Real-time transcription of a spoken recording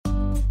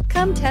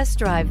Come test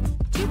drive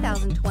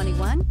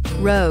 2021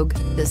 Rogue.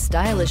 The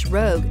stylish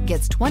Rogue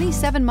gets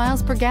 27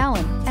 miles per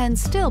gallon and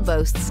still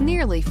boasts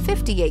nearly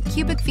 58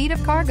 cubic feet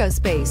of cargo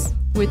space.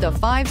 With a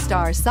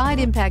 5-star side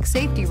impact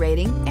safety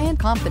rating and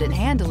confident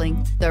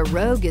handling, the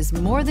Rogue is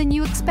more than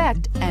you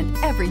expect and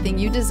everything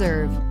you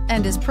deserve,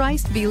 and is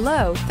priced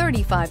below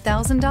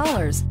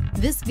 $35,000.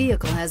 This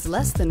vehicle has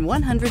less than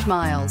 100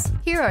 miles.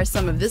 Here are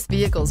some of this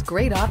vehicle's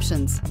great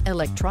options: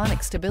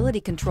 electronic stability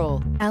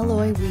control,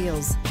 alloy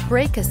wheels,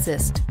 brake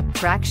assist,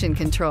 traction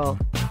control,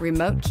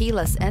 remote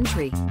keyless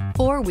entry,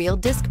 4-wheel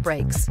disc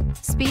brakes,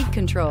 speed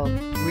control,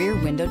 rear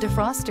window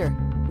defroster,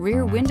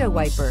 rear window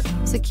wiper,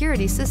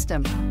 security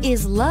system.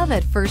 Is love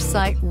at first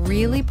sight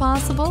really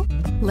possible?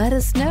 Let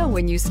us know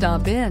when you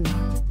stop in.